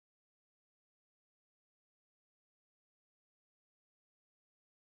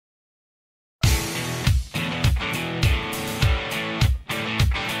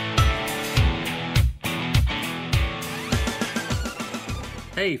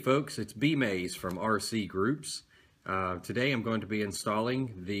Hey folks, it's B Mays from RC Groups. Today I'm going to be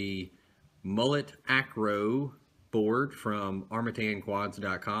installing the Mullet Acro board from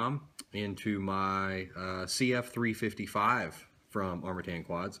armattanquads.com into my CF355 from Armattan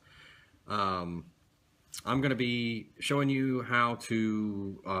Quads. I'm going to be showing you how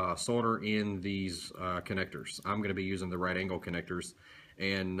to solder in these connectors. I'm going to be using the right angle connectors,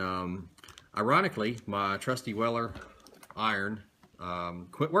 and ironically my trusty Weller iron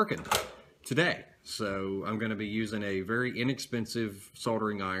quit working today, so I'm going to be using a very inexpensive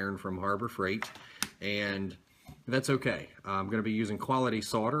soldering iron from Harbor Freight, and that's okay. I'm going to be using quality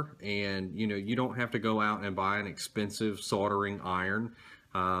solder, and you don't have to go out and buy an expensive soldering iron.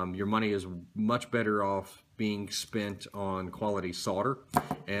 Your money is much better off being spent on quality solder,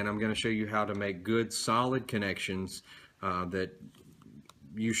 and I'm going to show you how to make good solid connections that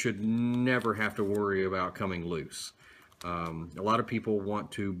you should never have to worry about coming loose. A lot of people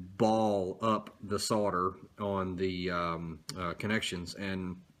want to ball up the solder on the connections,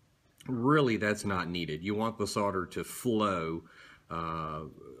 and really that's not needed. You want the solder to flow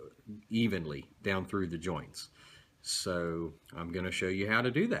evenly down through the joints. So I'm going to show you how to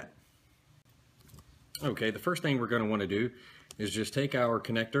do that. Okay, the first thing we're going to want to do is just take our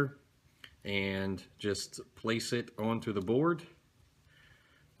connector and just place it onto the board.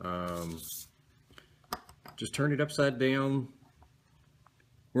 Just turn it upside down.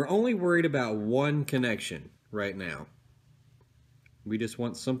 We're only worried about one connection right now. We just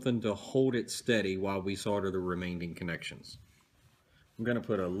want something to hold it steady while we solder the remaining connections. I'm going to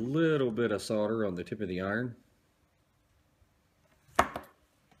put a little bit of solder on the tip of the iron.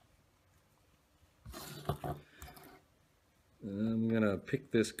 I'm going to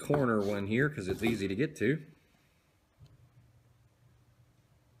pick this corner one here because it's easy to get to.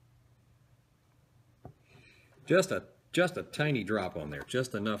 Just a tiny drop on there,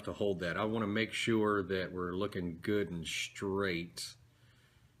 just enough to hold that. I want to make sure that we're looking good and straight.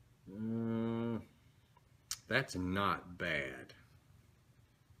 That's not bad.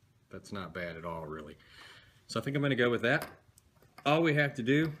 That's not bad at all, really. So I think I'm going to go with that. All we have to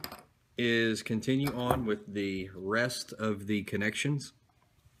do is continue on with the rest of the connections.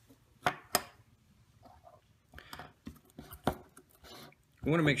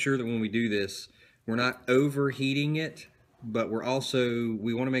 We want to make sure that when we do this, we're not overheating it, but we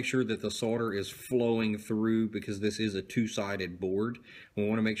want to make sure that the solder is flowing through, because this is a two-sided board. We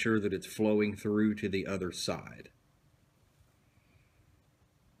want to make sure that it's flowing through to the other side.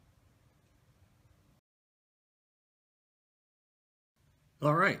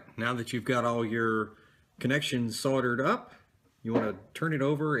 All right, now that you've got all your connections soldered up, you want to turn it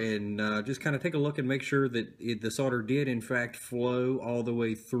over and just kind of take a look and make sure that the solder did in fact flow all the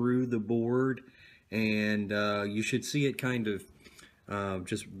way through the board. And you should see it kind of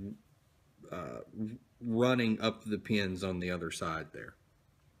just running up the pins on the other side there.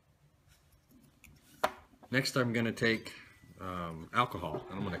 Next, I'm going to take alcohol,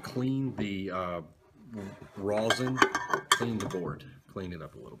 and I'm going to clean the rosin, clean the board, clean it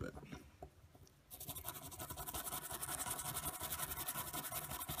up a little bit.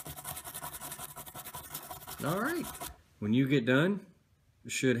 All right, when you get done,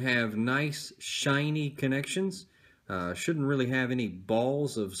 should have nice shiny connections. Shouldn't really have any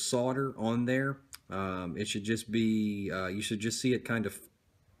balls of solder on there. It should just be, you should just see it kind of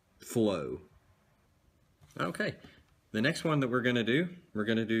flow. Okay, the next one that we're going to do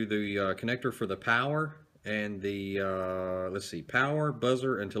the connector for the power and the, let's see, power,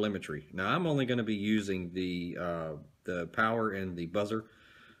 buzzer, and telemetry. Now I'm only going to be using the power and the buzzer.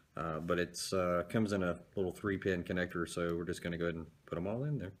 But it's comes in a little 3-pin connector, so we're just going to go ahead and put them all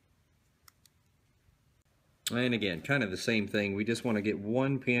in there. And again, kind of the same thing. We just want to get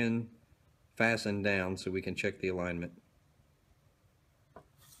one pin fastened down so we can check the alignment.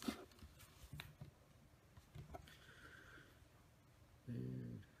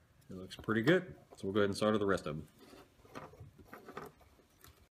 And it looks pretty good, so we'll go ahead and solder the rest of them.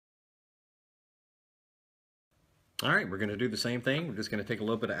 All right, we're going to do the same thing. We're just going to take a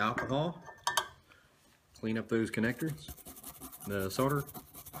little bit of alcohol, clean up those connectors, the solder,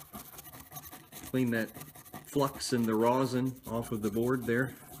 clean that flux and the rosin off of the board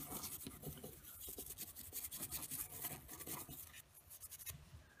there.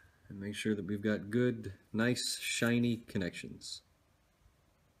 And make sure that we've got good, nice, shiny connections.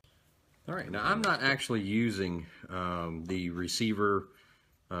 All right, now I'm not actually using the receiver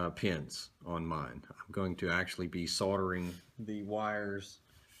pins on mine. I'm going to actually be soldering the wires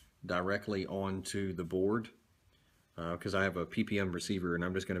directly onto the board because I have a PPM receiver, and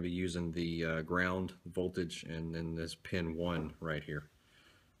I'm just going to be using the ground voltage and then this pin 1 right here.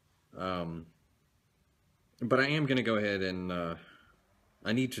 But I am going to go ahead and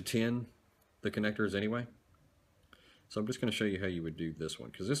I need to tin the connectors anyway. So I'm just going to show you how you would do this one,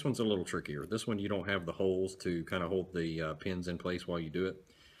 because this one's a little trickier. This one you don't have the holes to kind of hold the pins in place while you do it.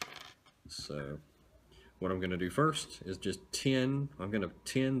 So what I'm going to do first is just tin. I'm going to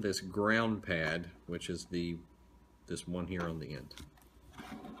tin this ground pad, which is this one here on the end.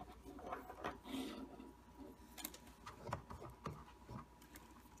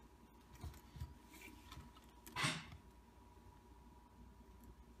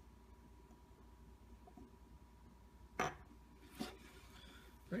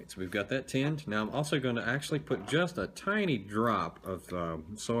 Right, so we've got that tinned. Now I'm also going to actually put just a tiny drop of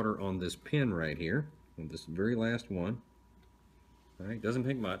solder on this pin right here, on this very last one. All right, doesn't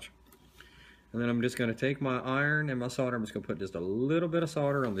take much. And then I'm just going to take my iron and my solder. I'm just going to put just a little bit of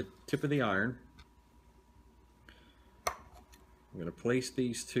solder on the tip of the iron. I'm going to place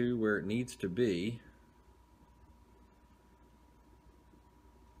these two where it needs to be.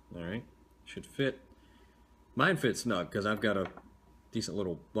 All right, should fit. Mine fits snug because I've got a decent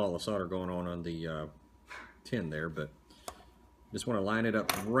little ball of solder going on the tin there, but just want to line it up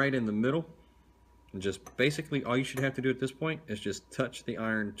right in the middle, and just basically all you should have to do at this point is just touch the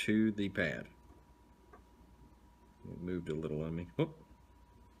iron to the pad. It moved a little on me. Whoop.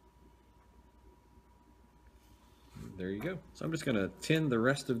 There you go. So I'm just going to tin the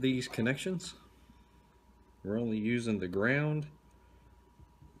rest of these connections. We're only using the ground,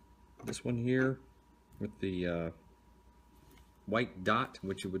 this one here with the white dot,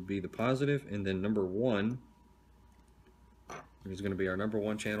 which would be the positive, and then number 1 is going to be our number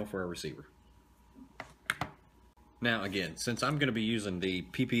 1 channel for our receiver. Now again, since I'm going to be using the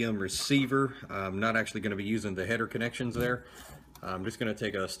PPM receiver, I'm not actually going to be using the header connections there. I'm just going to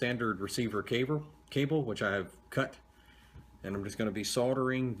take a standard receiver cable, which I have cut, and I'm just going to be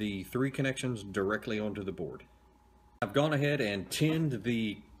soldering the 3 connections directly onto the board. I've gone ahead and tinned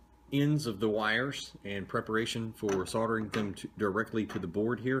the ends of the wires in preparation for soldering them directly to the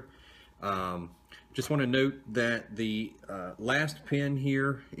board here. Just want to note that the last pin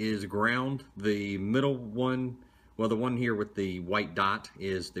here is ground. The middle one, well, the one here with the white dot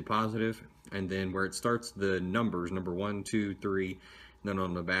is the positive, and then where it starts the numbers, number 1, 2, 3, and then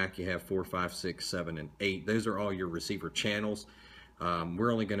on the back you have 4, 5, 6, 7, and 8. Those are all your receiver channels.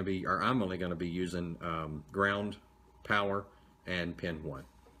 We're only going to be, or I'm only going to be using ground, power, and pin 1.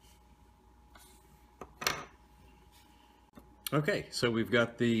 Okay, so we've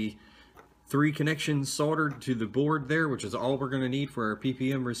got the 3 connections soldered to the board there, which is all we're going to need for our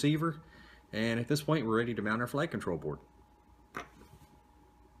PPM receiver. And at this point, we're ready to mount our flight control board.